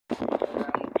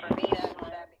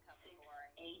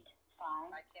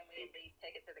at least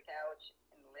take it to the couch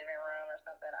in the living room or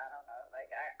something. I don't know.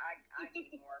 Like I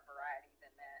need more variety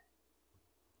than that.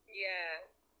 Yeah.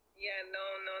 Yeah,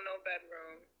 no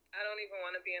bedroom. I don't even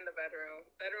want to be in the bedroom.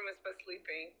 Bedroom is for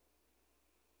sleeping.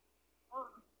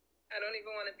 I don't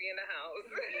even want to be in the house.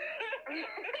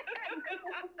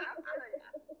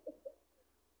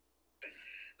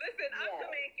 Listen, I'm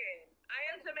Jamaican. I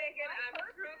am Jamaican. I'm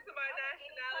true to my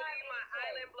nationality, my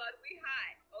island blood. We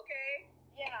hot, okay?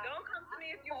 Yeah. Don't come to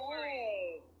me if you're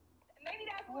worried. Maybe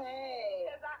that's what it is,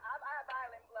 because I have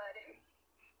island blood. Maybe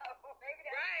that's what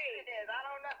it is. I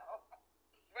don't know.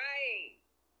 Right.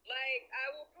 Like, I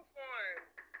will perform.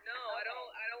 No, I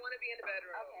don't want to be in the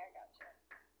bedroom. Okay, I got you.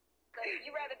 So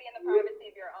you'd rather be in the privacy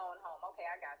of your own home. Okay,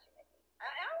 I got you, Nikki. I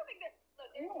don't think that,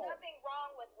 look, there's nothing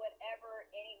wrong with whatever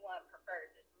anyone prefers.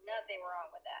 There's nothing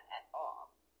wrong with that at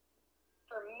all.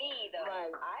 For me, though,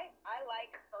 I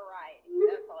like variety.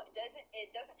 That's all.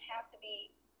 It doesn't have to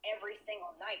be every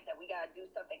single night that we got to do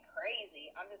something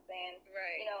crazy. I'm just saying,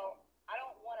 right. I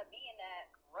don't want to be in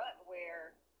that rut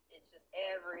where it's just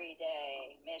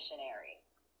everyday missionary.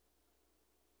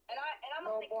 And I'm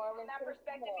thinking from that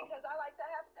perspective because I like to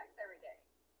have sex every day.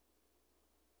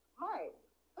 Right.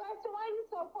 Pastor, why are you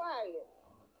so quiet?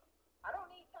 I don't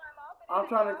need time off.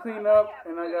 I'm trying to clean up,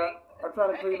 and I'm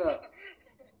trying to clean up.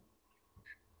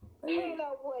 Clean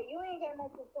up what? You ain't got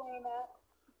nothing to clean up.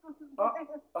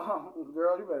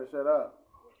 Girl, you better shut up.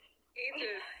 He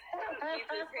just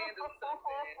handled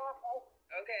something.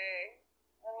 Okay.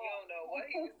 You don't know what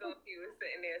he was doing. He was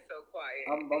sitting there so quiet.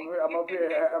 I'm up here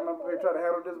trying to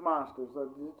handle this monster.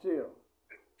 So just chill.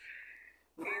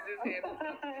 He just handled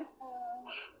something.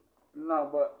 No,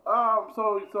 but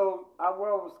so I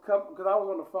was because I was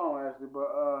on the phone actually, but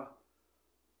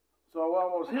so what I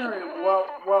was hearing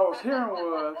was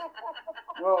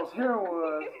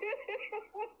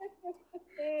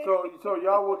so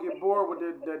y'all will get bored with the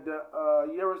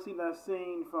you ever seen that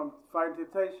scene from Fighting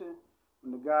Temptation?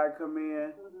 When the guy come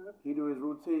in, he do his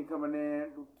routine coming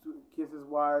in, kiss his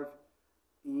wife,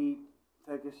 eat,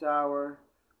 take a shower,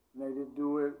 and they just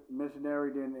do it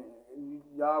missionary. Then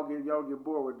y'all get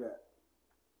bored with that.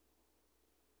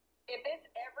 If it's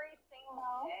every single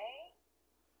day,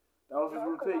 that was his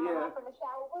routine. Yeah,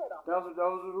 that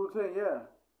was his routine. Yeah.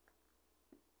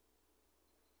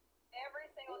 Every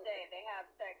single day they have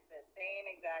sex the same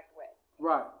exact way.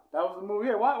 Right. That was the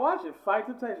movie. Yeah, watch it. Fight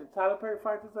Temptation. Tyler Perry,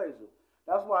 Fight Temptation.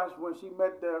 That's why when she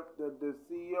met the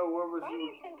CEO, whoever she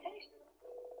was.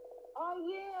 Oh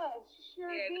yeah, she sure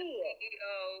did. The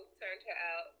CEO turned her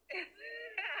out.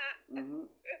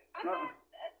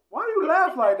 Why do you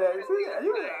laugh like that? See,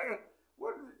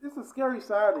 it's a scary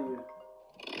side of you.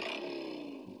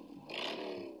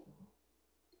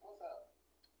 What's up?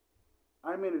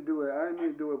 I didn't mean to do it,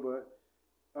 but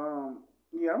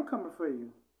yeah, I'm coming for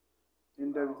you,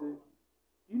 NWT.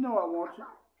 You know I want you.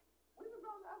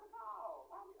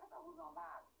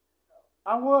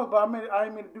 I was, but I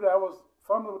didn't mean to do that. I was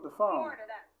fumbling with the phone. Okay.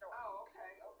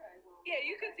 Yeah,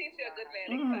 you can teach you a good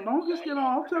man. Don't just get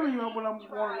on. I'm telling you what I'm going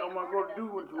to do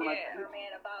when I get you.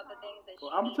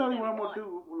 I'm telling you what I'm going to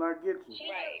do when I get you.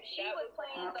 She was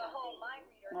playing the whole mind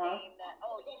reader game that,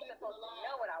 you're supposed to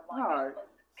know what I want. All right.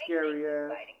 Scary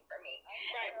ass. For me.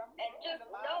 Right. And just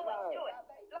know it. Do it.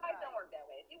 Life don't work that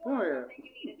way. If you want something,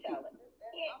 you need to tell it.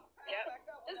 Yeah. Yep.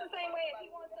 Just the same way, if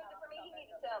he wants something from me, he needs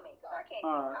to tell me. I can't.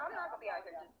 I'm not gonna be out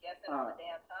here just guessing all the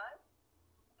damn time.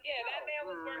 Yeah, that man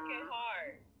was working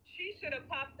hard. She should have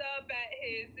popped up at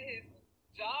his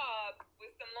job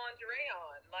with some lingerie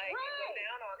on, like go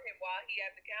down on him while he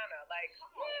at the counter. Like,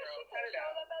 come on, girl, she could have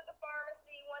showed up at the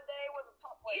pharmacy one day with a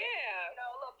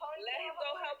a little ponytail. Let him go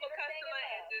help a customer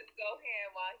and just go ham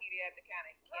while he at the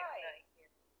counter. He can't do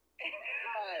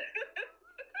nothing.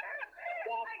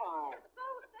 It's so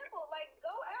simple. Like,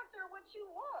 go after what you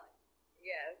want.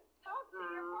 Yes. Talk to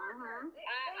your partner.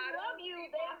 They love you.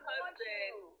 They want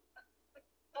you.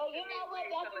 So you know what?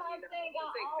 That's one thing I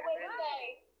always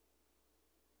say.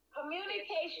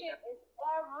 Communication is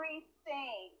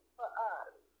everything for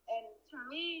us. And to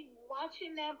me,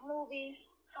 watching that movie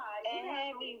and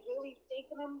had me really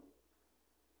thinking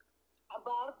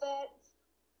about that,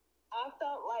 I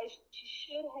felt like she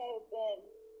should have been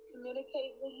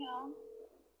communicating with him.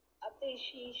 I think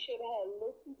she should have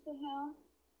listened to him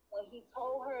when he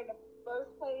told her in the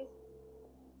first place,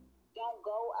 don't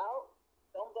go out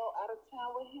of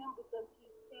town with him because he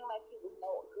seemed like he was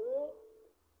no good.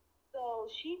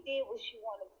 So she did what she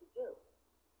wanted to do.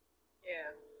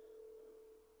 Yeah.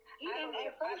 I have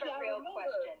a real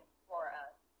question for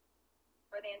us.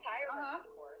 For the entire room, of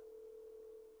course.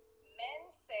 Men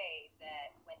say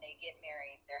that when they get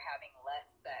married, they're having less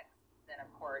sex than, of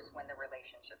course, when the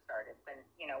relationship started. this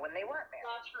when they weren't married.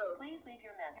 Not true. Please leave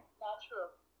your message. Not true.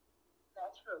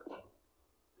 Not true.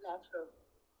 Not true.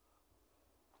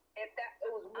 If that,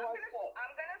 it was more sex.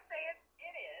 I'm gonna say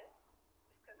it is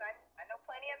because I know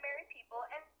plenty of married people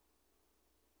and.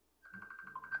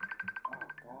 Oh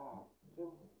God.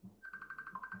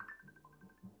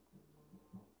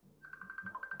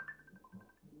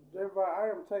 Jennifer,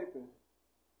 I am taping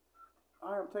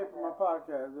my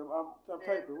podcast. I'm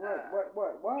taping.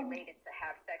 What? Related to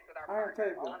have sex with our I am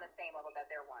partner taping. on the same level that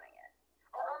they're wanting it.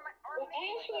 Or Well,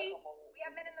 actually, we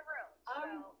have men in the room.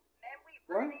 So, men, we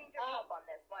What? really need your help on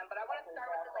this one. But I want to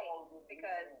start with the ladies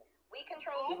because we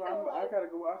control. I gotta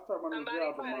go. I start my new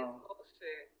job tomorrow.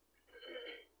 Bullshit.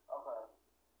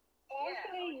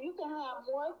 Actually, you can have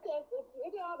more sex.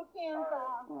 It all depends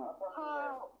on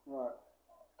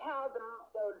how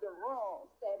the room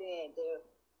set in, the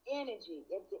energy.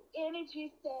 If the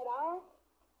energy set off,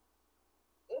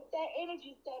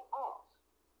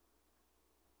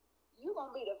 you're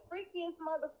gonna be the freakiest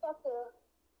motherfucker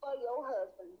for your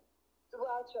husband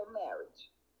throughout your marriage.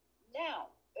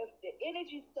 Now, if the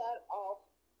energy set off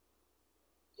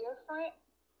different,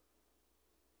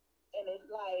 and it's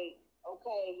like,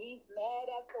 okay, he's mad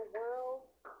at the world,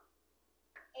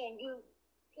 and you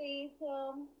please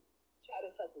him, try to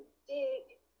suck his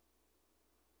dick,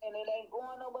 and it ain't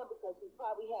going nowhere because he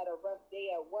probably had a rough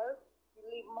day at work, you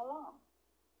leave him alone.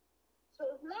 So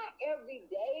it's not every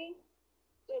day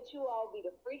that you all be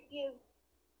the freakiest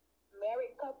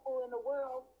married couple in the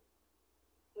world.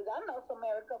 Because I know some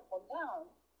married couples now,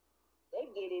 they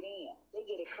get it in. They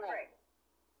get it cracking.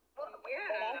 Well, yeah.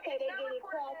 And I say they it's get not it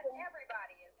reported cracking. that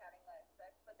everybody is having less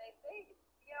sex, but they say,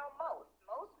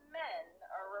 most men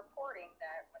are reporting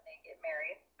that when they get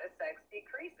married, the sex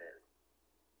decreases.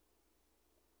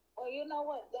 Well, you know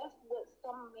what? That's what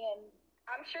some men.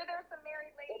 I'm sure there's some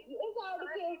married ladies. It all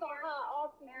depends on how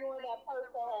often you and that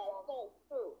person have sex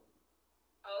too.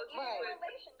 OG Right.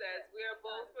 says we're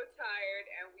both retired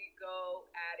and we go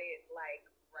at it like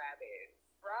rabbits.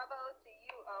 Bravo to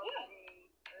you, OG.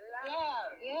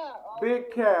 Yeah.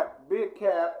 Big cap.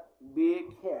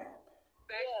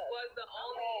 Sex was the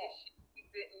only issue we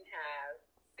didn't have.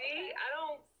 See, I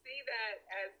don't see that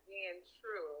as being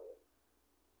true.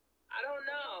 I don't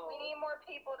know. We need more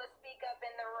people to speak up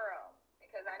in the room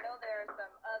because I know there are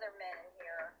some other men in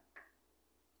here.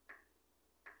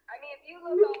 I mean, if you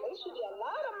look over, there should be a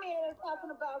lot of men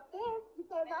talking about this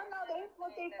because I know that's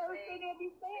what they first thing they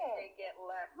be saying. They get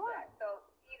less sex. So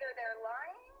either they're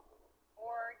lying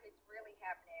or it's really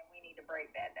happening. We need to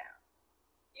break that down.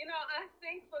 I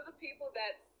think for the people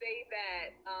that say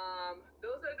that,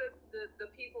 those are the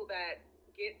people that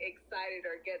get excited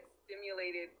or get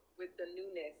stimulated with the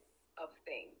newness of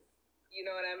things. You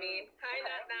know what I mean? Hi,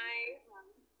 not nice.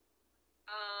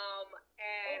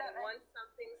 And once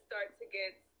something starts to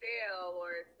get stale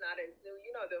or it's not as new,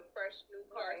 the fresh new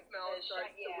car smell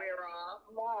starts to wear off.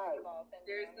 Right.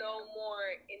 There's no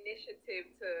more initiative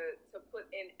to put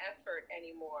in effort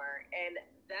anymore. And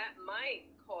that might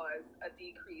cause a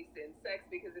decrease in sex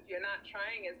because if you're not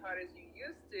trying as hard as you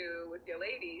used to with your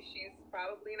lady, she's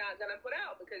probably not going to put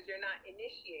out because you're not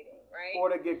initiating, right?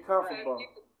 Or they get comfortable.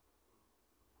 So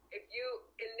if you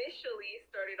initially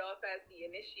started off as the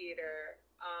initiator,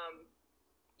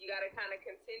 you got to kind of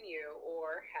continue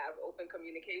or have open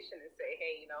communication and say,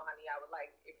 hey, honey, I would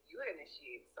like if you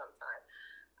initiate sometime.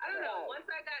 I don't know. Once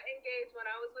I got engaged, when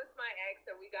I was with my ex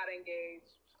and we got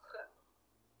engaged,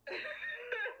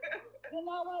 you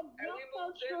know what? That's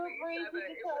not true, Breezy,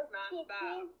 because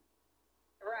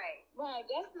Right. Right,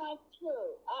 that's not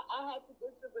true. I have to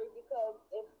disagree because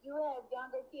if you have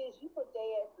younger kids, you put their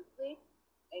ass to sleep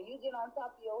and you get on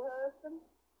top of your husband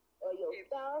or your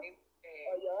spouse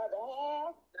or your other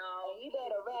half, and you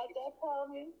better ride that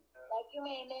pony like you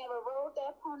ain't never rode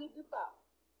that pony before.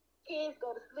 Kids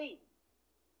go to sleep.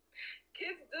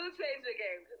 Kids do change the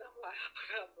game because I'm loud.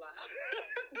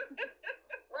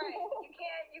 Right.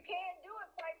 You can't do it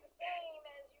quite the same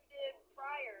as you did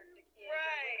prior to kids.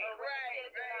 Right.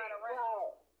 Kids are not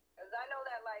around. Because I know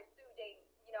that life too, dating,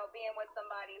 being with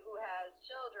somebody who has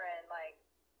children, like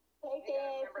take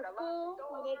their ass to school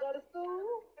when they go to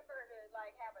school. Remember to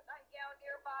have a nightgown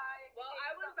nearby. Well,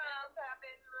 I was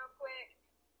happen real quick.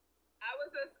 I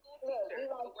was a school teacher,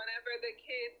 so whenever the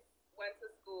kids went to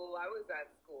school, I was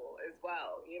at school as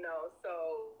well.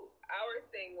 So our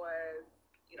thing was,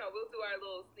 we'll do our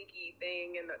little sneaky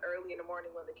thing early in the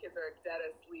morning when the kids are dead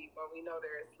asleep, when we know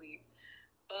they're asleep.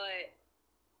 But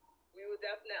we would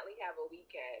definitely have a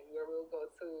weekend where we'll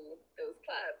go to those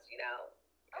clubs,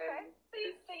 Okay.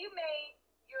 So you made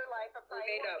your life a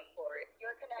priority. Made up for it.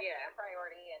 Your connection a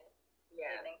priority and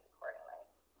things accordingly.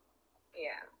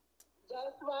 Yeah.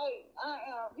 That's right. I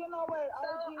am. You know what? So,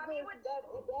 OG I mean, that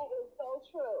is so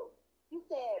true. You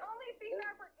said the only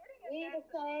feedback we're getting is we the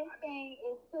same thing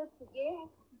is to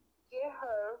get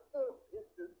her. So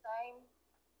it's the same.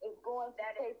 It's going to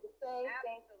take the same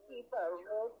thing to keep her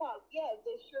real talk. Yes,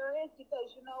 it sure is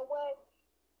because you know what?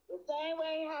 The same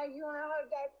way how you and her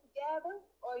got together,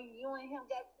 or you and him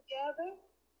got together,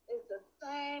 is the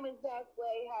same exact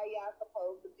way how y'all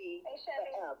supposed to be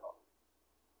forever.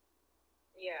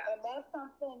 Yeah. And that's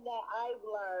something that I've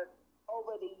learned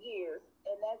over the years,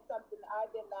 and that's something I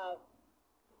did not,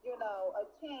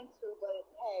 attend to. But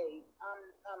hey,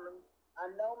 I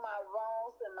know my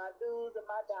wrongs and my do's and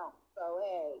my don'ts. So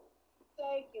hey,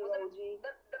 thank you, OG.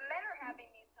 The men are having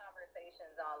these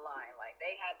conversations online, like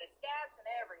they had the stats and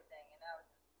everything, and I was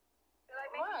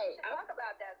like, maybe we should talk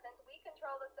about that. Since we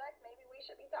control the sex, maybe we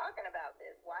should be talking about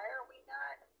this. Why are we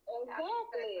not having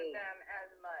sex with them as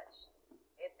much?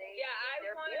 If they're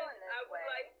feeling this way.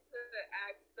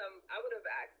 I would have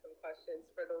asked some questions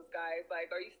for those guys.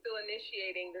 Like, are you still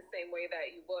initiating the same way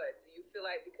that you would? Do you feel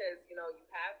like because, you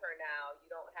have her now, you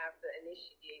don't have to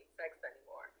initiate sex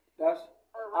anymore? I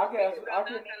guess. Are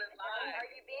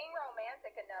you being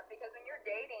romantic enough? Because when you're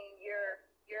dating,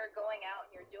 you're going out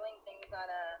and you're doing things on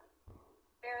a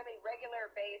fairly regular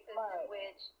basis, in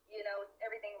which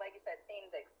everything, like you said,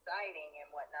 seems exciting and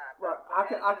whatnot. Right. I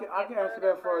can answer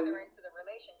that for you. Into the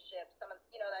relationship, some of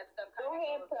that stuff kind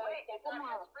of goes away. It's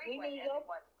not as frequent as it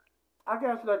was. I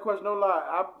can answer that question. No lie.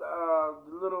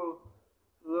 The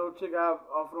little chick I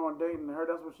offered on dating her.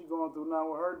 That's what she's going through now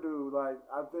with her dude. Like,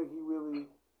 I think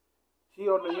he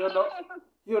don't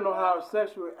know how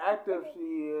sexually active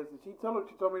she is. And she told me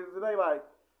today, like,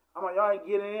 I'm like, y'all ain't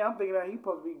getting in. I'm thinking that he's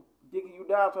supposed to be dicking you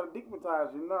down, trying to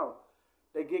dickmatize you. No.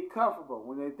 They get comfortable.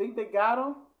 When they think they got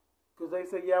them, because they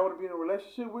say, yeah, I want to be in a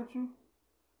relationship with you,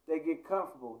 they get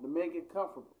comfortable. The men get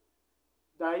comfortable.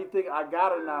 Now you think, I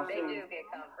got her now. They do get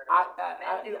comfortable.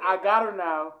 I got her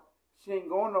now. She ain't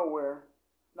going nowhere.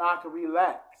 Now I can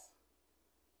relax.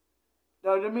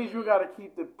 Now that means you got to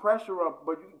keep the pressure up,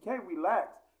 but you can't relax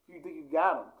if you think you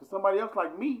got them. Because somebody else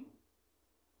like me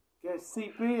can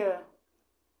seep in.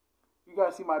 You got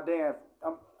to see my dance.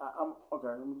 I'm okay,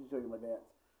 let me just show you my dance.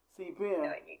 Seep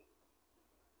in.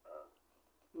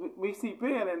 We seep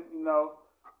in, and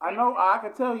I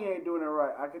can tell you ain't doing it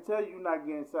right. I can tell you're not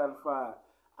getting satisfied.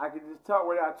 I can just talk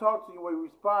when I talk to you, when we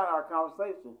respond to our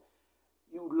conversation.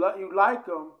 You like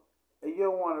him, and you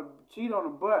don't want to cheat on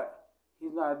him, but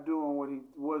he's not doing what he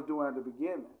was doing at the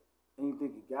beginning, and you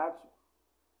think he got you.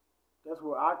 That's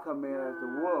where I come in as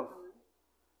the wolf.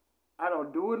 I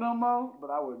don't do it no more, but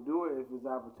I would do it if it's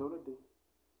opportunity.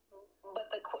 But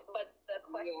the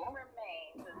question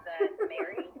remains is that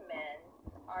married men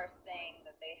are saying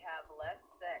that they have less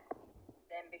sex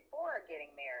than before getting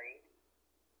married.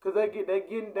 Cause they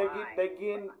getting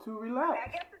too relaxed. I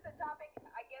guess it's a topic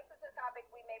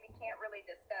we maybe can't really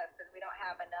discuss because we don't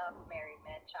have enough married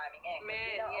men chiming in.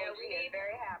 We is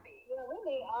very happy. Yeah, we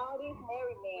need all these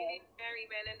married men. We need married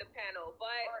men in the panel,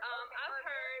 but I've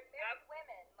heard married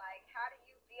women. Like, how do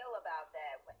you feel about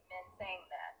that? With men saying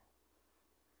that?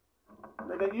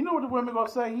 You know what the women gonna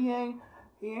say? He ain't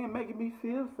making me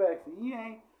feel sexy. He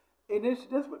ain't. And this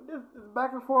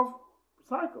back and forth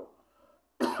cycle.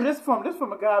 this from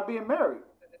a guy being married.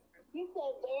 He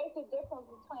said there's a difference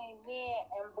between men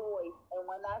and boys, and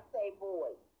when I say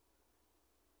boys.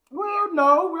 Well,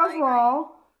 no, that's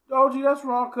wrong. OG, that's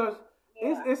wrong because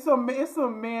it's some men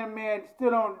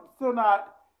still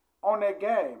not on their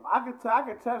game. I can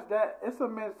touch that. It's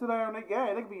some men still not on their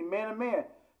game. They can be man and man.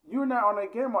 You're not on their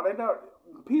game. They not.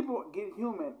 People get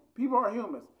human. People are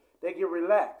humans. They get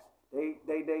relaxed.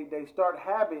 They start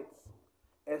habits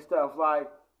and stuff like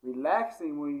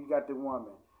relaxing when you got the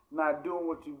woman, not doing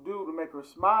what you do to make her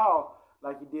smile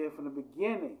like you did from the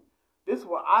beginning. This is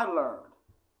what I learned.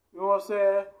 You know what I'm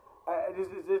saying?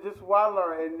 This is what I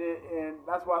learned, and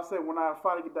that's why I said when I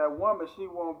finally get that woman, she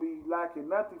won't be lacking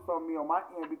nothing from me on my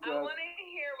end because I want to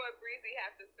hear what Breezy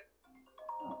has to say.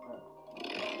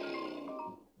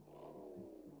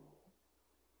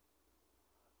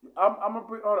 I'm gonna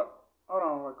bring. Hold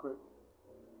on, real quick.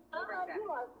 You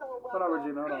are so welcome. Hold on,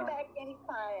 Regina. Hold on. Come back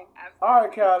anytime. All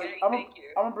right, Callie. I'm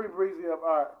gonna bring Breezy up.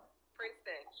 All right.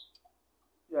 Princeton.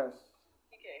 Yes.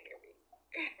 He can't hear me.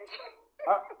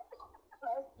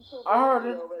 I heard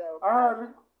it.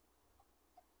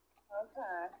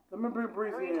 Okay. Let me bring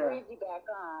Breezy Bring in here. Breezy back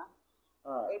on.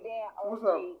 All right. And then What's OG,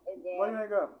 up? and then Why you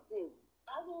ain't up?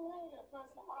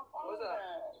 What's up?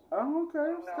 I'm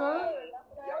okay. I'm good.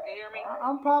 Y'all can hear me?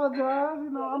 I apologize.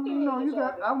 You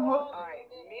got. I'm hooked.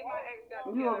 Alright. Me and my ex got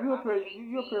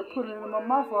You up here putting it in my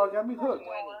mouth. I got me hooked.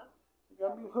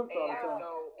 gotta be hooked all the And time.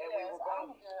 so, and we were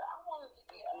both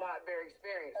not very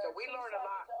experienced. So we learned a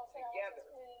lot together.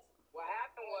 What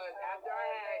happened was after I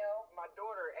had my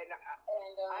daughter, and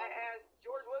I asked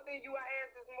George, was it you I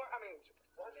asked this morning? I mean,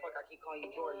 what the fuck I keep calling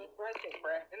you George?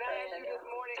 And I asked you this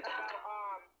morning about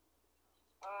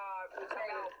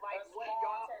like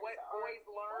what boys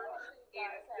learn in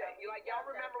like y'all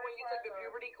remember when you took the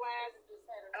puberty class?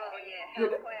 Oh yeah,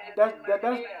 that's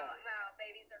how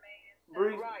babies are made.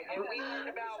 Breeze. Right, and we learned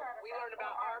about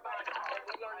our body, and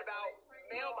we learned about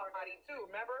male body too.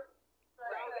 Remember? So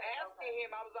I was asking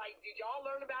him, I was like, did y'all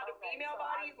learn about the female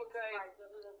bodies? Because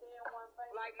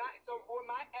like for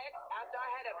my ex, after I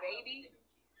had a baby,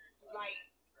 like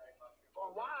for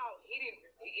a while he didn't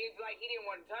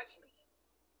want to touch me.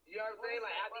 You know what I'm saying?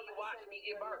 Like after he watched me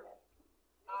give birth.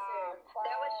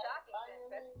 That was shocking,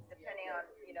 depending on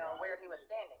where he was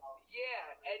standing.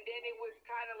 Yeah, and then it was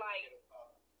kind of like,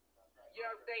 you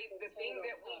know what I'm saying? The things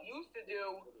that we used to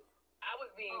do, I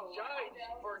was being judged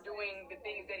for doing the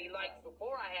things that he liked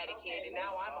before I had a kid, and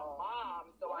now I'm a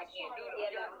mom, so I can't do them.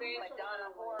 You know what I'm saying?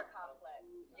 Madonna horror complex.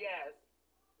 Yes.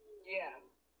 Yeah.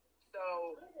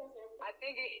 So I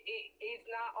think it's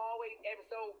not always, and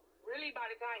so really by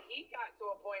the time he got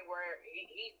to a point where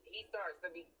he starts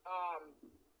to be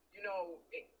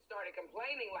it started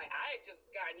complaining, like I had just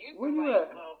gotten used to you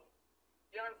like, at? you know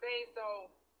what I'm saying?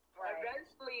 So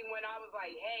eventually when I was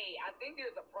like, hey, I think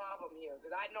there's a problem here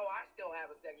because I know I still have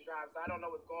a sex drive, so I don't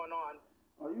know what's going on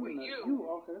with you.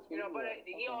 Okay, that's but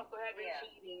he also had been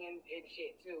cheating and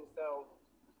shit too, so.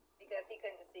 Because he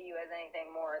couldn't see you as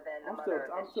anything more than the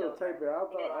I'm still taping. I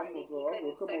thought I'm gonna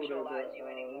come over there. You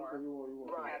anymore.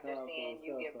 After seeing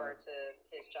you give birth to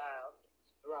his child.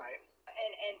 Right.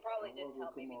 And probably didn't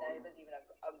help maybe that it was even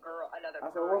a girl, another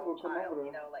I said, girl come child, over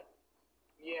there.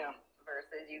 Yeah.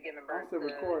 Versus you giving birth I'm still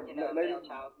to, recording. male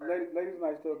child first. Ladies'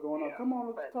 night still going on. Come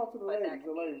on, let's talk to the ladies.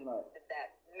 The ladies' night.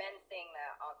 That men seeing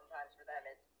that oftentimes for them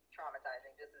is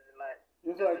traumatizing just as much.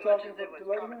 It's like talking to the ladies'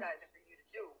 night? Traumatizing for you to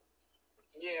do.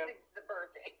 Yeah. The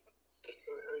birthday.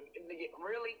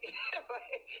 Really?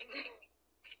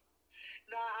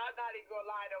 Nah, I'm not even gonna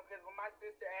lie though, because when my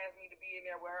sister asked me to be in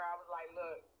there with her, I was like,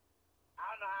 look, I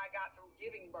don't know how I got through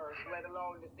giving birth, let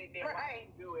alone to sit there and watch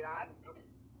you do it.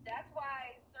 That's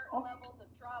why certain levels of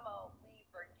trauma we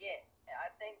forget. I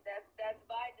think that's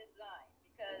by design,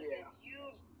 because if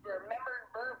you remember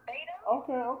verbatim.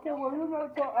 Okay. Well, you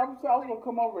gotta talk. I was gonna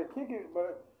come over and kick it,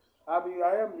 but I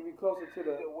am to be closer to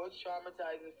the. What's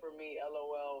traumatizing for me?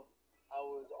 LOL. I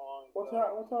was on. What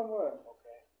time was?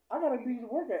 Okay. I gotta be to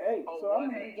work at 8, so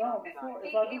I'm gonna be gone before.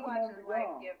 If I do come home, be He watched his wife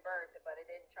gone. give birth, but it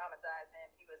didn't traumatize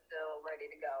him. He was still ready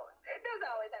to go. It doesn't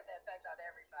always have that effect on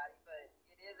everybody, but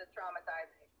it is a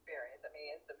traumatizing experience. I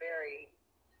mean, it's a very.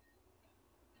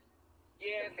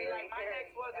 Yeah, see, like my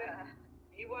ex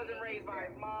he wasn't raised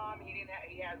by his mom. He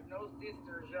has no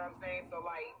sisters. You know what I'm saying? So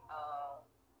like,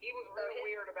 he was real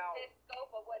weird about. His scope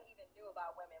of what he even knew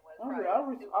about women was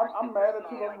I'm mad at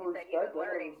you. I'm like he was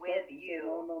learning with you.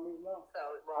 No. So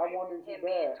I wanted you him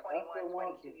being bad.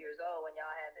 21, 22 years old when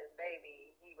y'all had this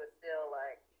baby, he was still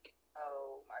like,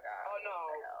 oh my God. Oh no.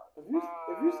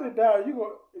 If you sit down, you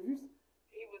go.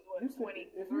 He was what,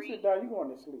 23? If you sit down, you going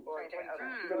to sleep. Or 23.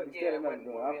 You better be standing up,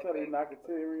 girl. I'm telling you, I can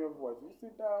tell you in your voice. You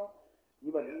sit down,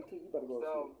 you better eat too. You better go to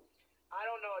sleep. I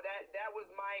don't know. That was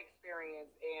my experience,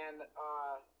 and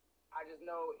I just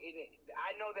know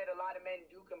I know that a lot of men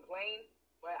do complain,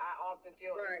 but I often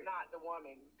feel it's not the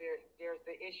woman. There's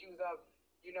the issues of,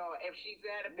 if she's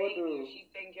had a baby, if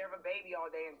she's taking care of a baby all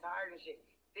day and tired and shit.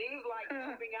 Things like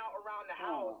moving out around the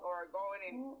house or going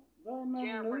and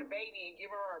caring for the baby and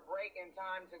giving her a break and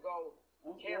time to go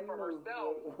care for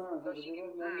herself so she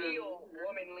can feel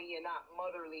womanly and not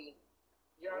motherly.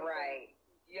 You know what I'm saying?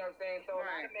 You know what I'm saying? So a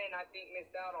lot of men, I think,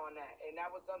 missed out on that. And that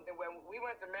was something when we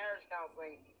went to marriage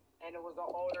counseling, and it was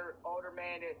an older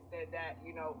man that said that,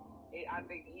 I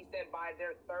think he said by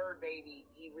their third baby,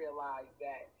 he realized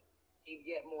that he'd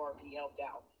get more if he helped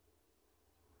out.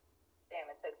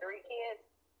 Damn, it took 3 kids?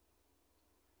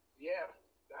 Yeah.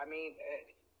 I mean,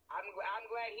 I'm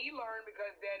glad he learned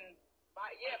because then,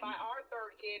 by our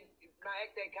third kid, my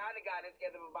ex had kind of got it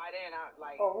together, but by then, I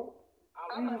was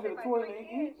usually 20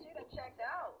 years. She'd have checked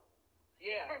out.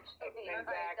 Yeah,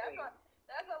 exactly.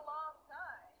 That's a long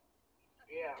time.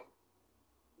 Yeah.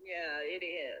 Yeah, it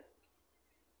is.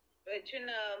 But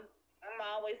I'm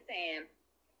always saying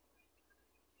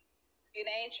it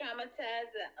ain't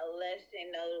traumatizing unless you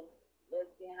know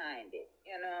what's behind it.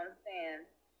 You know what I'm saying?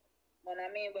 What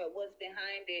I mean by what's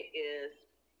behind it is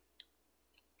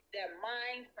that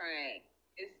mind frame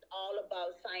is all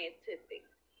about scientific.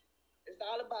 It's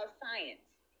all about science.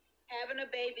 having a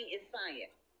baby is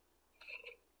science.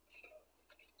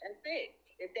 That's it.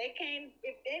 If they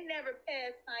never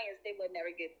pass science, they would never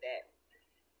get that.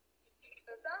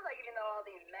 So it sounds like even though all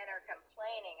these men are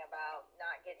complaining about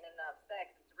not getting enough sex,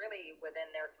 it's really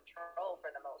within their control for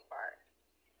the most part.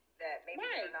 That maybe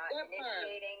they're not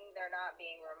initiating, they're not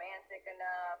being romantic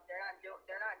enough, they're not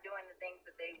doing the things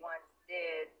that they once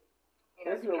did, to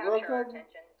capture our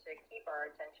attention, to keep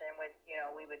our attention, which,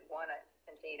 we would want to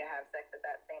continue to have sex at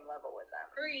that same level with them.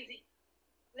 Crazy.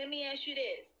 Let me ask you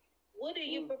this. What do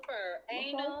you prefer?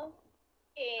 Anal,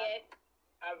 head,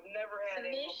 I've never had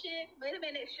submission, wait a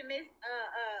minute, submission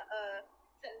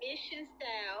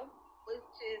style, which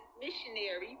is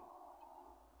missionary,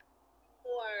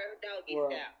 or doggy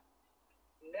style?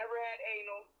 Never had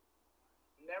anal.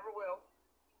 Never will.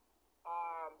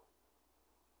 I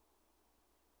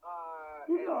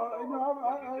ain't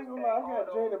gonna lie, I got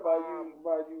jaded by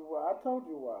you. I told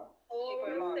you why. You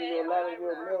a lot of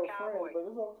your male friends, but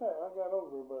it's okay. I got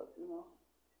over it, but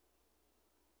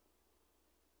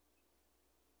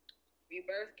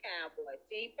Reverse cowboy.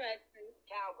 See, Preston?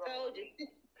 Cowgirl. Told you.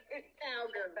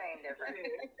 Cowgirl. Same difference.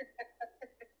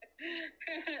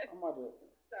 I'm about to.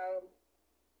 So,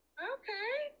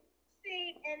 okay.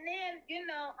 See, and then,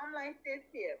 I'm like this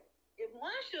here. If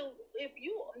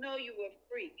you know you were a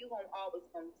freak, you're always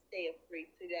gonna stay a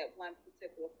freak to that one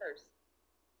particular person.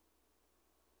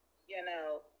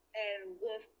 And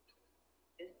with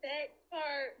the sex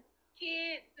part,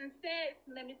 kids and sex,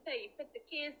 let me tell you, put the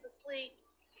kids to sleep,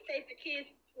 take the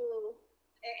kids to school,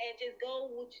 and just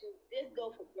go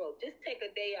for broke. Just take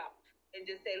a day off and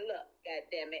just say, look, God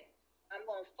damn it, I'm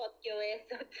gonna fuck your ass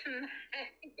up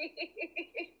tonight.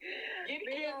 Get the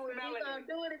kids We're gonna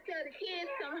do it until the kids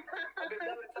come home. The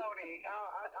melatonin.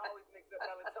 I always mix up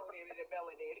melatonin and the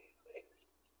melanated.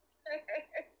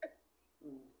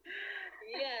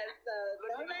 Yeah, so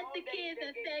don't let the kids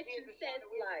infect your sex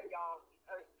life.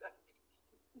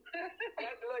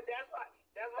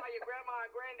 That's why your grandma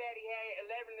and granddaddy had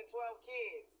 11 and 12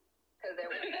 kids. Because they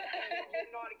were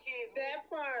Getting all the kids. That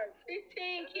part.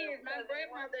 15 kids. My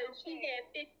grandmother, she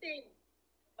had 15.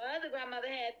 My other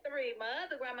grandmother had 3. My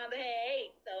other grandmother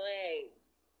had 8. So, hey.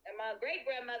 And my great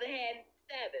grandmother had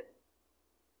 7.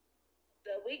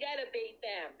 So we got a big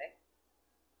family.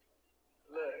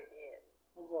 Look.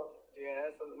 What's up? Yeah,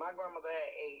 my grandmother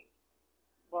had 8.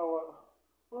 My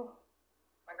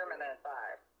grandmother had 5.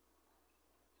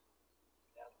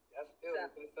 That's still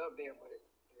it's up there, but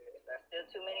that's still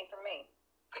too many for me.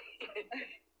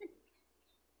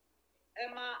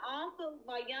 And my uncle,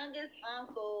 my youngest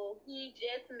uncle, he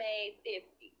just made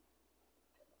 50.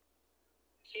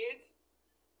 Kids?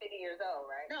 50 years old,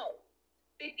 right? No,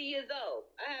 50 years old.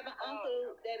 I have an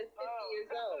uncle that is 50 years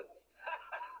old.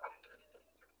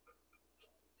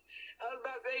 I was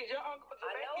about to say, is your uncle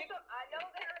Jamaican? I know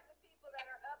there are some people that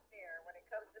are up there when it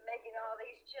comes to making all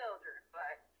these children,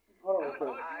 but Hold on, you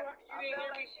didn't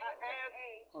hear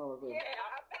me? yeah,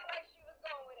 I felt like she was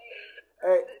going with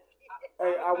Hey,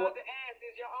 I was about to ask,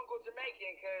 is your uncle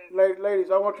Jamaican? Cause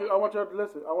ladies, I want y'all to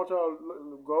listen. I want y'all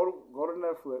to go to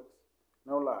Netflix,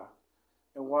 no lie,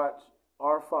 and watch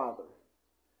Our Father.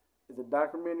 It's a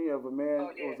documentary of a man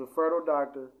who was a fertile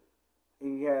doctor.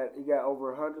 He got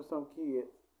over 100 some kids,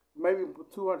 maybe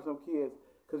 200 some kids,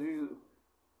 because it's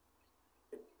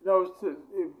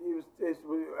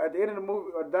at the end of the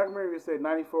movie, a documentary said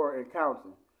 94 and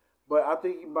counting, but I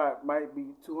think he might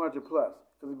be 200 plus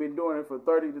because he's been doing it for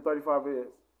 30 to 35 years.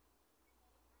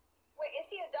 Wait, is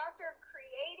he a doctor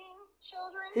creating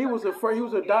children? He was a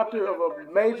doctor of a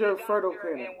major fertile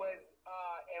clinic. And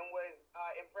was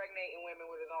impregnating women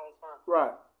with his own sperm.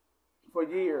 Right. For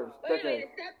years, Wait a decades.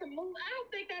 minute, that's the movie. I don't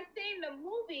think I've seen the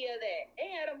movie of that. They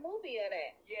had a movie of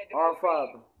that. Yeah, Our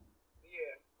Father.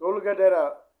 Yeah. Go look at that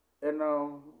up. And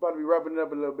about to be wrapping it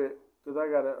up a little bit because I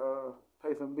gotta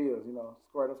pay some bills,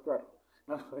 Squirtle. They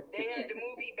had the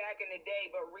movie back in the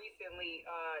day, but recently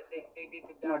they did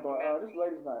the No, documentary. this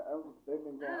ladies' night. They've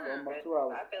been going for almost 2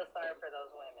 hours. I feel sorry for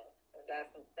those women. That's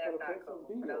not cool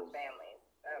for those families.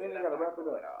 Then they gotta wrap it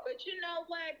up. But you know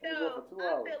what, They though? go for 2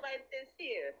 I hours. feel like this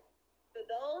here. For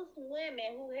those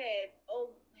women who had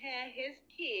his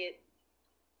kids,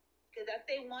 because I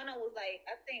think one of them was like,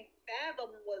 I think 5 of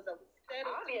them was a set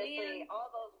of Obviously, twins.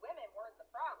 all those women weren't the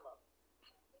problem.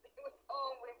 It was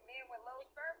all with men with low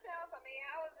sperm counts. I mean,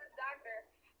 how is this doctor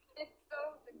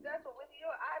so successful with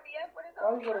IVF with his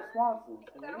Why own you go to sperm? Swanson?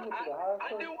 You go to the highest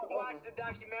I do place watch ever. the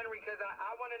documentary because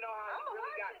I want to know how he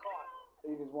really got caught.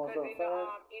 You just want Because something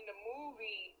fast? in the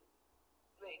movie,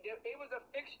 it was a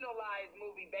fictionalized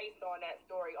movie based on that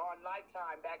story on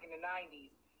Lifetime back in the 90s.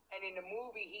 And in the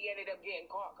movie, he ended up getting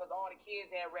caught because all the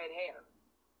kids had red hair.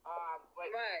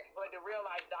 But the real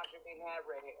life doctor didn't have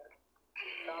red hair.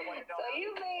 So I want to know. So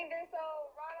you mean this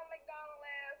old Ronald McDonald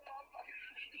ass motherfucker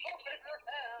going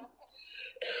around?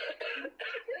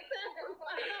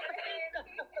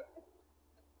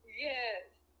 Yes.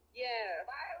 Yeah.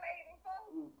 Violating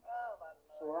folks? Oh my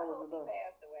lord. So how was it done? He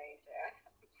passed away, child.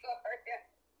 I'm sorry.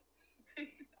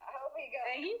 I hope he goes.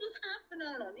 And he was humping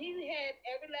on them. He had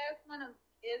every last one of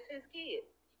is his kid.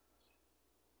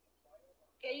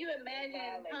 Can you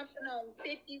imagine humping on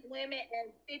 50 women and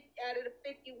 50 out of the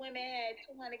 50 women had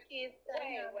 200 kids?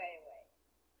 Wait.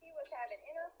 He was having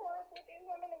intercourse with these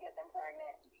women to get them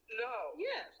pregnant? No.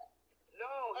 Yes.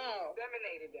 No, he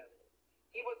inseminated them.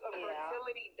 He was a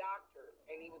fertility doctor,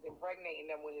 and he was impregnating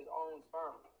them with his own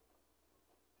sperm.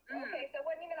 Okay, so it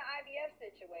wasn't even an IVF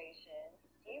situation.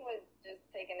 He was just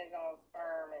taking his own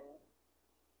sperm and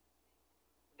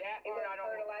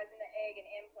fertilizing the egg and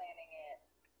implanting it.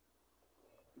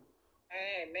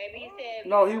 Hey, maybe he said.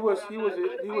 No, he was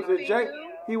ejaculating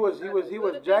them. He was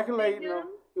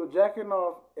jacking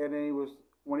off, and then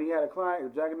when he had a client, he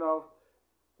was jacking off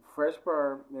fresh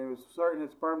sperm, and he was inserting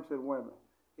his sperm to the women.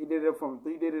 He did it from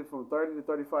 30 to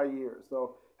 35 years.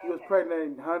 So he was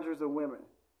impregnating hundreds of women.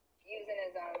 Using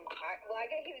his own. I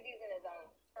guess he was using his own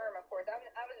sperm, of course. I was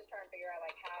just trying to figure out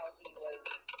like how he was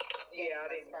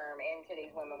getting sperm into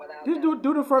these women without. Just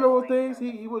do the further things.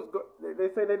 He was. They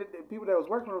say people that was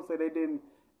working with him say they didn't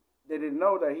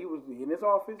know that he was in his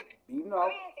office beating off.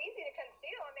 I mean, it's easy to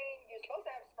conceal. I mean, you're supposed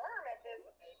to have sperm at this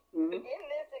in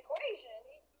this equation.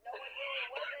 No one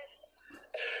really wasn't.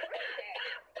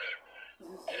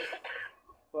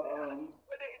 But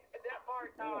that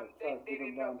part, they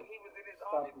didn't know he was in his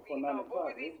office beating off.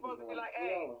 What was he supposed to be like?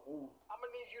 Hey, I'm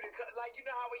gonna need you to cut. Like, you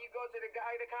know how when you go to the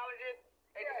gynecologist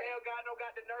and the male guy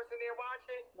got the nurse in there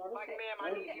watching? Like, ma'am,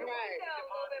 I need you to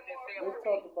deposit this They sale.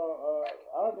 talked about.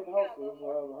 I didn't host it. It was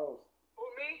another host. Who,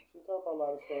 me? She talked about a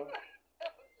lot of stuff.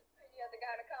 You have the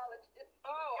gynecologist.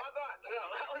 Oh, I thought. No,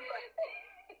 I was like.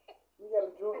 We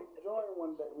got to join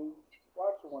one day. We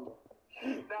watch it one day.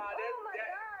 Nah, that's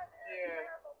God, there's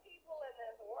terrible people in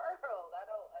this world. I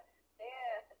don't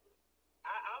understand.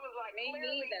 I was like, Me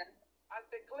clearly. neither. I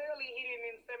said, clearly he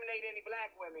didn't inseminate any black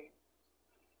women.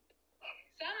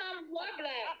 Some of them were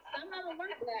black. Some of them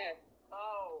weren't black.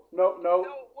 Oh.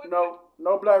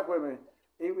 No black women.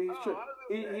 He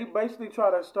basically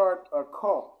tried to start a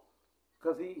cult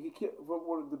because he killed.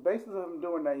 The basis of him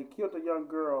doing that, he killed a young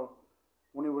girl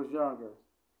when he was younger.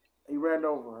 He ran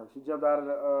over her. She jumped out of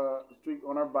the street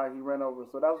on her bike. He ran over her.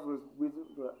 So that was his reason.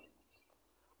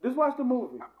 Just watch the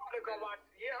movie. I'm gonna go watch.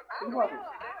 Yeah, I'm definitely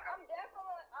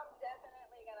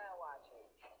gonna watch it.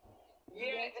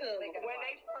 Yeah, when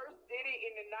they first did it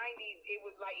in the 90s, it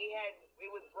was like it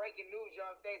was breaking news, you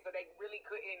know what I'm saying? So they really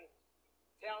couldn't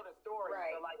tell the story.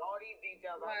 Right. So like all these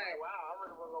details, I'm like, wow, I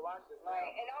really want to go watch this. Right,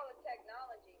 and all the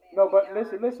technology, man. No, but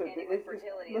listen.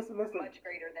 Fertility is much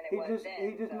greater than it was then.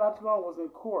 He just not too long was in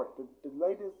court. The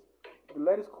latest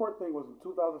court thing was in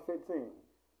 2015.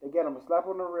 They got him a slap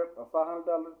on the wrist, a $500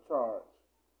 charge.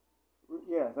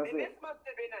 Yeah, that's it. This must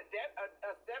have been a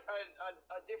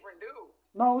different dude.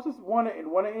 No, it was just one in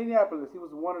Indianapolis. He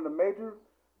was one of the major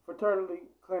fertility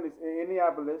clinics in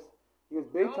Indianapolis. He was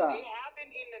big time. It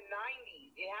happened in the 90s.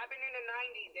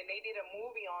 And they did a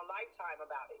movie on Lifetime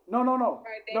about it. No.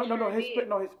 Right, His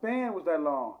span was that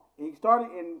long. He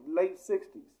started in late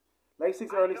 60s,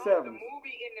 early 70s. The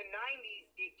movie in the 90s,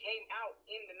 it came out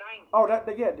in the 90s. Oh, but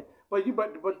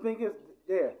the thing is,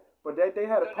 yeah. But they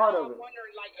had a part of it. I'm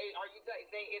wondering, like, are you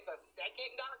saying it's a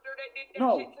second doctor that did that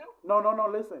shit too? No.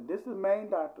 Listen, this is the main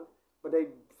doctor, but they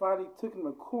finally took him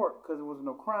to court because there was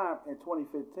no crime in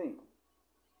 2015.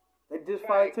 They just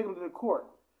finally took him to the court,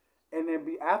 and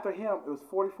then after him, it was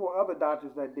 44 other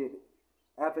doctors that did it.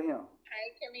 After him.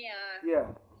 Hey, Kimia.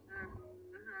 Yeah.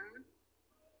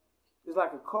 It's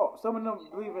like a cult. Some of them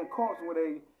believe in cults where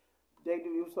they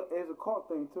do. It's a cult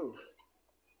thing too.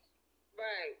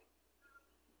 Right.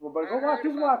 Well, but go watch.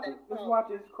 Just watch it. Just watch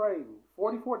it. It's crazy.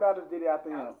 44 doctors did it after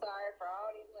him. I'm sorry for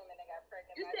all these women that got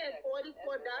pregnant. You said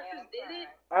 44 doctors did it?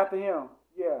 After him,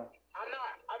 yeah.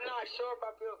 I'm not sure if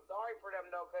I feel sorry for them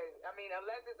though, because I mean,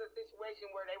 unless it's a situation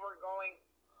where they were going,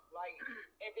 like,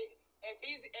 if he's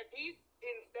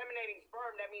inseminating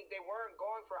sperm, that means they weren't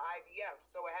going for IVF,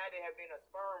 so it had to have been a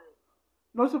sperm.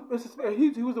 No, he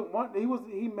was the one. He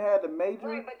had the major.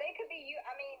 Right, but they could be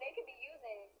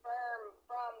using sperm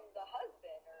from the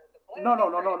husband or the boyfriend.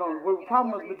 No. The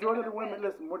problem is majority of the women.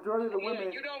 Listen, majority of the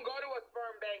women. You don't go to a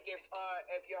sperm bank if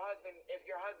your husband's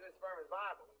sperm is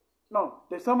viable. No,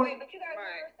 there's someone. Wait, but you guys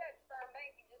never said sperm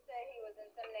bank. You just said he was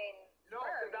inseminating sperm. No,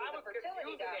 because I was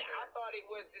confusing it. I thought it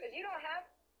was. Because you don't have.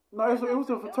 No, it was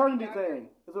a fraternity thing.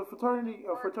 It's a fraternity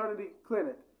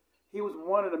clinic. He was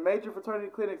one of the major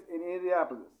fraternity clinics in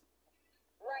Indianapolis.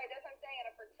 Right, that's what I'm saying.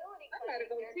 A fertility I clinic.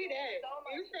 gotta go see that. So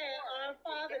much You said Our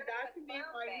Father document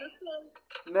on YouTube.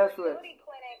 Netflix. Fertility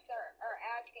clinics are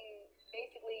asking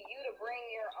basically you to bring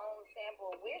your own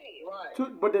sample with you. Right.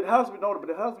 But the husbands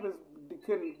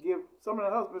couldn't give. Some of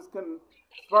the husbands couldn't.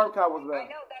 Sperm count was I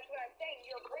bad. know, that's what I'm saying.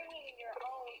 You're bringing your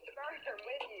own sperm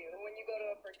with you when you go to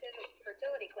a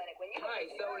fertility clinic. When you go Right,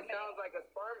 to so sperm it sounds like a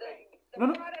sperm the, bank. the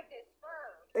product is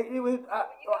sperm. It was. When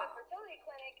you go to a fertility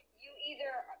clinic, you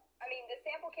either, I mean, the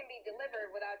sample can be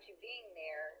delivered without you being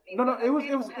there. No. It was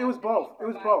both. It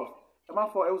was both. My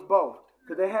fault. It was both.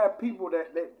 Cause they had people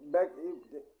that back.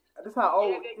 This how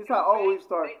old. This how old we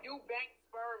started. They do bank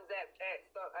sperms at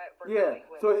Yeah. fertility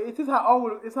clinics. So it's just how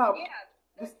old. It's how. Yeah,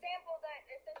 the sample that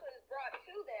essentially is brought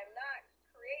to them, not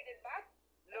created by.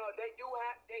 No, they do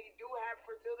have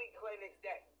fertility clinics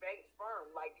that bank sperm,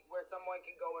 like where someone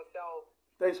can go and sell.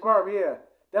 They sperm, yeah.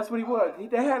 That's what he was.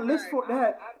 They had lists for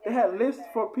lists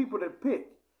for people to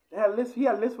pick. He had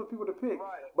lists for people to pick,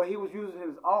 Right. but he was using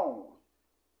his own.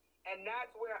 And that's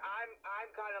where I'm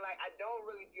kind of like, I don't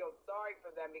really feel sorry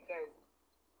for them because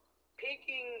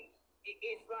picking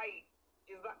it's like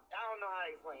I don't know how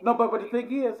to explain. No, but the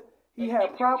thing is, he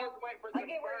had problems. I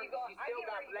get where you're going. You still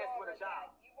got blessed with a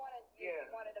child. You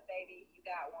wanted a baby, you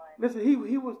got one. Listen, he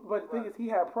was, but the thing is, he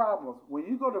had problems. When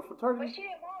you go to But fraternity, she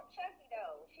didn't want Chucky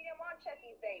though. She didn't want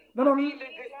Chucky's baby. no, The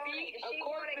deceit, She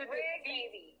wanted Greg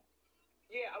baby.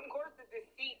 Yeah, of course the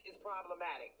deceit is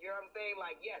problematic. You know what I'm saying?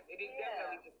 Like, yes, it is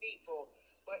definitely deceitful,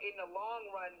 but in the long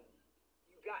run,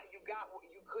 you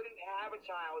couldn't have a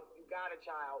child, you got a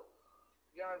child.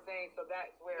 You know what I'm saying? So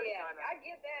that's where it's kind of. I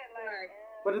get that. Like,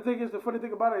 but the thing is, the funny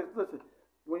thing about it is, listen,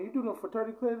 when you do the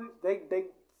fraternity clinics, they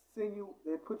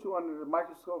put you under the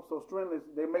microscope so stringently.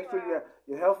 They make sure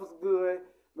your health is good,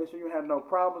 make sure you have no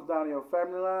problems down in your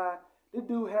family line. This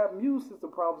dude have immune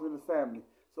system problems in his family,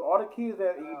 so all the kids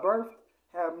that he birthed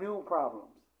have immune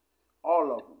problems, all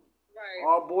of them, Right.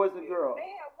 all boys and girls. They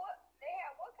have what? They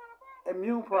have what kind of problem?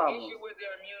 Immune problems. Issue with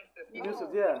their immune system. Immune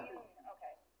system, yeah.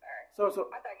 Okay, all right. So I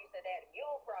thought you said they had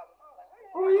immune problem. I was like,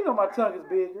 what? well, you know my tongue is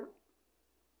bigger.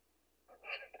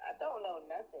 I don't know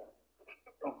nothing.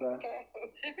 Okay.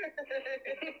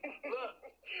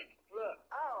 Look.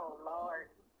 Oh Lord.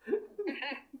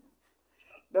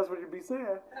 That's what you be saying.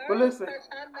 But listen. I don't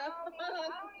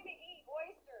even eat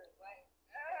oysters. Like,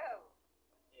 oh.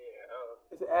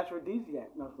 Yeah. It's an aphrodisiac.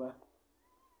 No, it's not.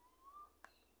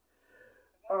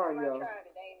 All right, yo. I tried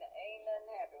it. Ain't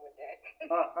nothing happened with that.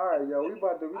 All right, yo. We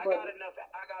about to. I got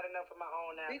enough of my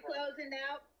own We after. closing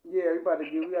out. Yeah, we got to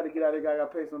get out of here. I got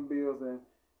to pay some bills and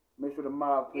make sure the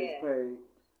mob gets paid.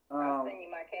 I'll send you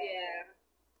my cash.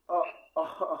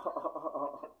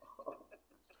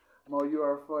 Mo, you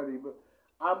are funny, but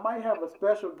I might have a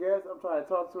special guest. I'm trying to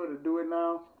talk to her to do it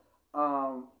now.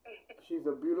 She's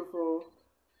a beautiful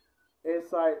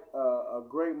insight, a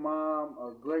great mom,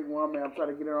 a great woman. I'm trying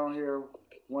to get her on here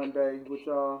one day with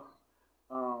y'all,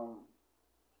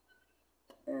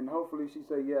 and hopefully she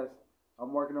say yes.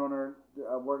 I'm working on her.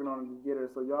 I'm working on to get her.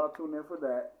 So y'all tune in for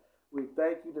that. We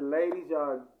thank you, the ladies.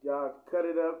 Y'all cut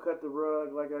it up, cut the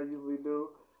rug like I usually do.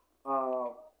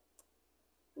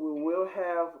 We will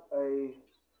have a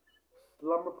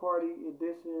slumber party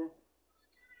edition.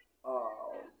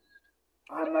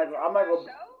 I'm not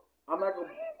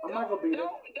gonna be there.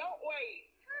 Don't wait.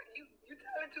 You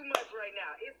telling too much right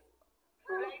now. It's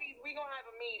ladies. We gonna have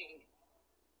a meeting.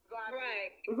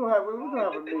 We're gonna have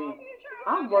a meeting.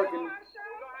 I'm working.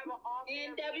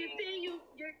 NWT, you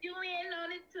in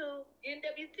on it too.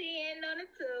 NWT in on it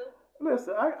too.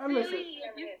 Listen, I listen. Billy,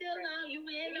 if you still on, you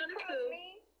in on it too.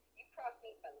 You cross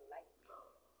me for life. So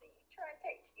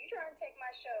you trying to take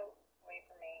my show away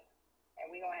from me, and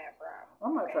we gonna have problems.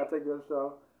 I'm not trying to take your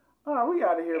show. All right, we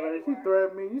out of here, man. She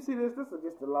threatened me. You see this? This is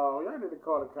against the law. Y'all need to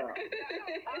call the cops. I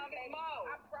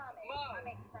promise. I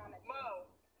make promises.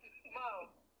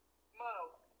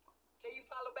 Mo, can you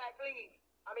follow back, please?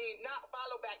 I mean, not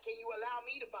follow back. Can you allow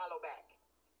me to follow back?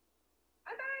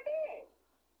 I thought I did.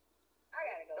 I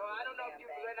gotta go. No, I don't know if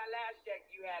when I last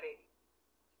checked, you had it.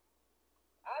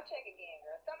 I'll check again,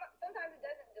 girl. Sometimes it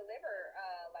doesn't deliver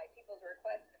like people's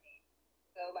requests to me.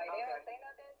 So like they don't say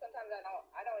nothing. Sometimes I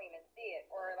don't even see it,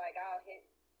 or like I'll hit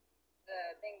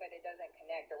the thing, but it doesn't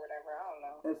connect or whatever. I don't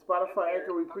know. And Spotify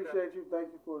Anchor, we appreciate you.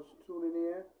 Thank you for tuning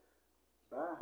in. Bye.